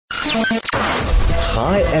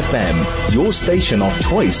High FM, your station of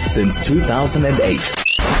choice since 2008.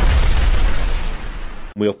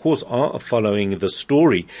 We, of course, are following the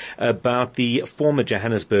story about the former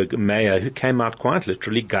Johannesburg mayor who came out quite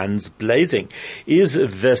literally guns blazing. Is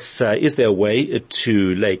there a way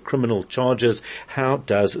to lay criminal charges? How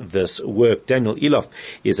does this work? Daniël Eloff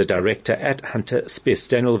is a director at Hurter Spies.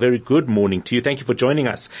 Daniel, very good morning to you. Thank you for joining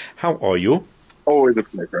us. How are you? Always a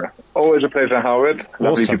pleasure. Always a pleasure, Howard.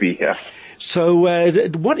 Lovely to be here. So,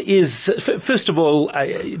 what is, first of all,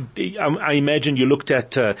 I imagine you looked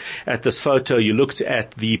at this photo, you looked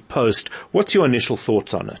at the post. What's your initial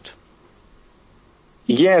thoughts on it?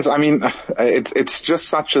 Yes, I mean, it's just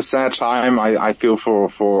such a sad time, I feel,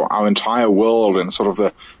 for our entire world and sort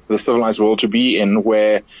of the civilized world to be in,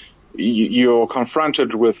 where you're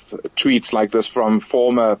confronted with tweets like this from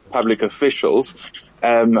former public officials.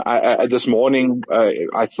 This morning,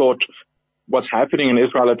 I thought what's happening in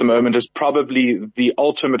Israel at the moment is probably the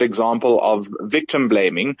ultimate example of victim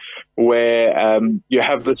blaming, where you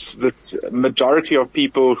have this majority of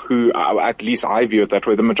people who, at least I view it that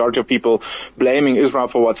way, the majority of people blaming Israel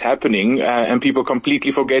for what's happening, and people completely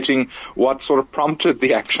forgetting what sort of prompted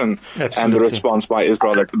the action and the response by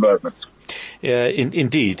Israel at the moment.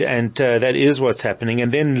 Indeed, and that is what's happening.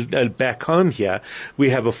 And then back home here, we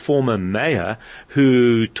have a former mayor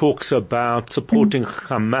who talks about supporting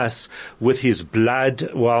Hamas with his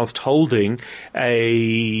blood whilst holding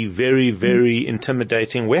a very, very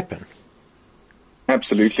intimidating weapon.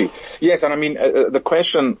 Absolutely. Yes, and I mean, the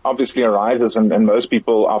question obviously arises, and most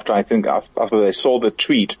people, after they saw the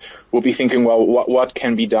tweet, will be thinking, well, what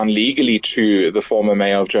can be done legally to the former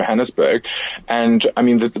mayor of Johannesburg? And I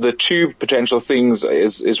mean, the two potential things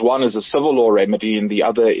is one is a civil law remedy, and the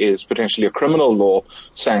other is potentially a criminal law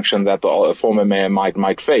sanction that the former mayor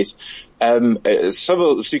might face.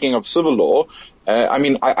 Speaking of civil law,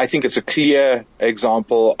 I think it's a clear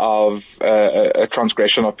example of a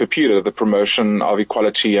transgression of PEPUDA, the Promotion of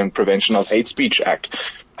Equality and Prevention of Hate Speech Act.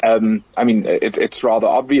 It's rather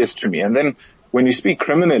obvious to me. And then when you speak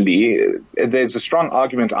criminally, there's a strong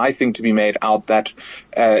argument, I think, to be made out that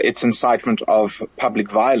it's incitement of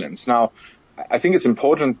public violence. Now, I think it's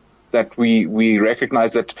important that we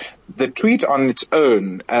recognize that the tweet on its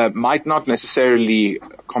own might not necessarily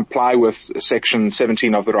comply with Section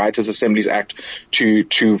 17 of the Writers' Assemblies Act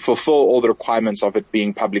to fulfill all the requirements of it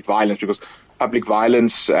being public violence, because public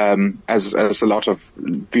violence, as a lot of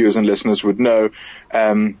viewers and listeners would know,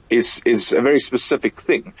 is a very specific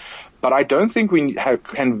thing. But I don't think we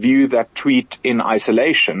can view that tweet in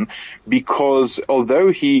isolation, because although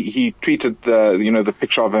he tweeted the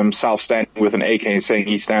picture of himself standing with an AK saying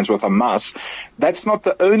he stands with Hamas, that's not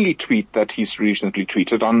the only tweet that he's recently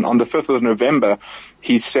tweeted. On the 5th of November,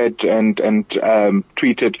 he said and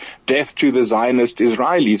tweeted, "Death to the Zionist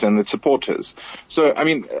Israelis and its supporters." So, I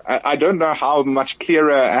mean, I don't know how much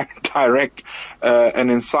clearer and direct an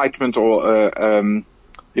incitement or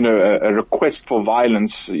a request for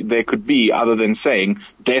violence there could be, other than saying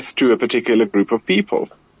death to a particular group of people.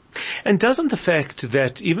 And doesn't the fact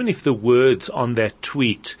that even if the words on that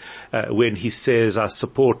tweet, when he says, "I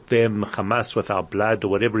support them, Hamas with our blood," or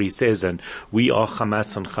whatever he says, and "we are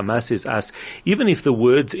Hamas and Hamas is us," even if the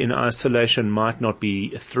words in isolation might not be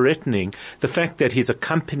threatening, the fact that he's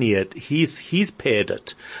accompanied it, he's paired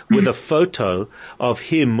it with a photo of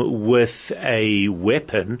him with a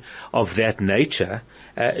weapon of that nature,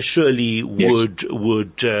 surely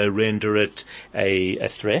would render it a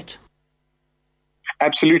threat.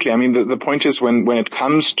 Absolutely. I mean, the point is when it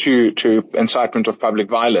comes to incitement of public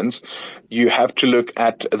violence, you have to look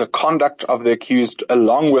at the conduct of the accused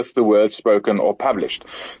along with the words spoken or published.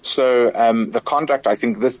 So, the conduct, I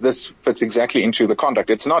think this fits exactly into the conduct.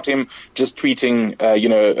 It's not him just tweeting,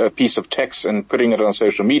 a piece of text and putting it on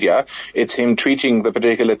social media. It's him tweeting the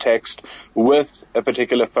particular text with a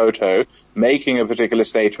particular photo, making a particular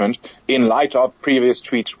statement in light of previous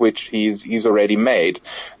tweets which he's already made.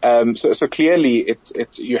 So clearly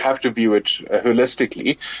you have to view it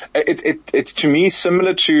holistically. It's to me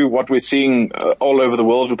similar to what we're seeing all over the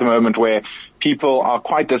world at the moment, where people are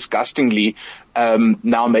quite disgustingly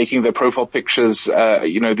now making their profile pictures,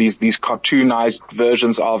 these cartoonized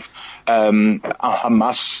versions of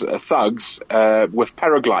Hamas thugs with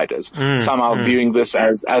paragliders, somehow viewing this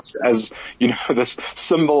as this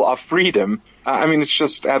symbol of freedom. I mean, it's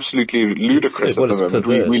just absolutely ludicrous at the moment.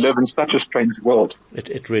 We live in such a strange world.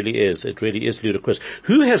 It really is. It really is ludicrous.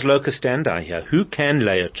 Who has locus standi here? Who can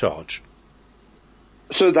lay a charge?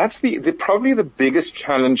 So that's probably the biggest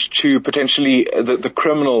challenge to potentially the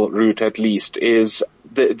criminal route, at least, is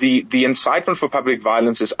the incitement for public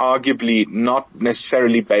violence is arguably not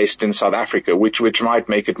necessarily based in South Africa, which might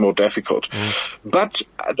make it more difficult. But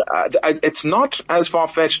it's not as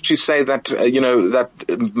far-fetched to say that, that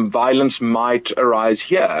violence might arise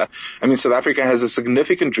here. I mean, South Africa has a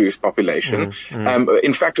significant Jewish population.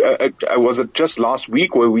 In fact, was it just last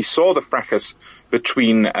week where we saw the fracas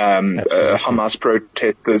between Hamas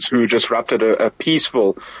protesters who disrupted a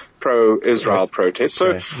peaceful pro-Israel protest.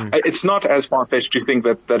 So it's not as far-fetched to think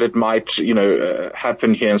that it might,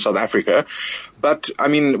 happen here in South Africa. But, I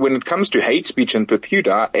mean, when it comes to hate speech in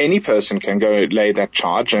Bermuda, any person can go lay that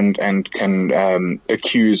charge and can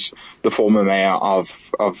accuse the former mayor of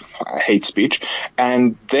hate speech.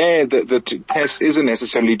 And there, the test isn't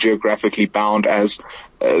necessarily geographically bound as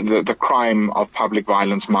the crime of public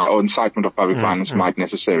violence or incitement of public violence might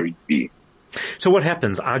necessarily be. So what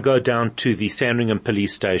happens? I go down to the Sandringham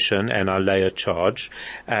police station and I lay a charge.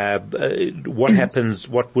 What happens?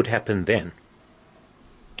 What would happen then?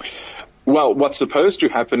 Well, what's supposed to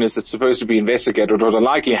happen is it's supposed to be investigated. What will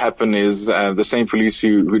likely happen is the same police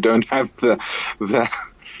who don't have the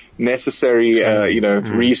necessary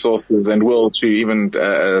resources and will to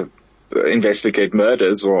even investigate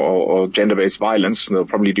murders or gender-based violence. They'll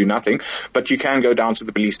probably do nothing. But you can go down to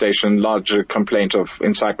the police station, lodge a complaint of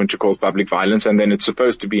incitement to cause public violence, and then it's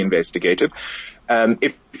supposed to be investigated.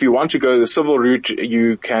 If you want to go the civil route,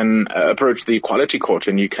 you can approach the Equality Court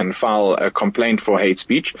and you can file a complaint for hate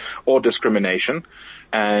speech or discrimination.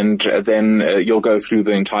 And then you'll go through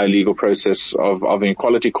the entire legal process of an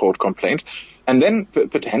Equality Court complaint. And then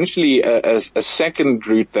potentially a second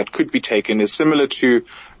route that could be taken is similar to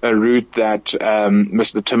a route that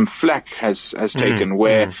Mr. Tim Flack has taken,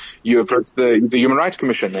 where you approach the Human Rights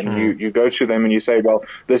Commission and you go to them and you say, well,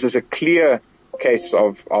 this is a clear case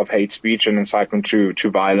of hate speech and incitement to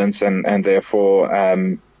violence and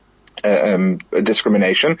therefore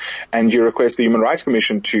discrimination, and you request the Human Rights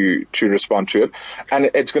Commission to respond to it. And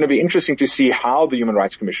it's going to be interesting to see how the Human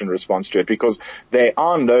Rights Commission responds to it, because they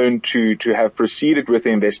are known to have proceeded with the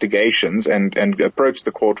investigations and approached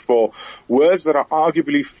the court for words that are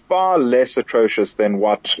arguably far less atrocious than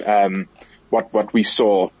what we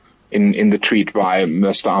saw in the tweet by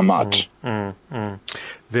Mr. Ahmad.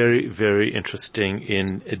 Very, very interesting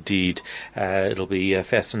indeed. It'll be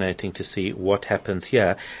fascinating to see what happens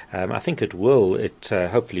here. I think it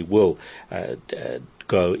hopefully will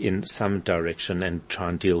go in some direction and try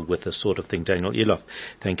and deal with this sort of thing. Daniël Eloff,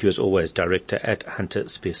 thank you as always, Director at Hurter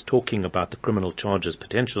Spies, talking about the criminal charges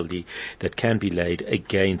potentially that can be laid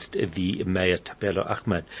against the Mayor Thapelo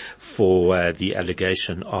Ahmad for the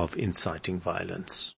allegation of inciting violence.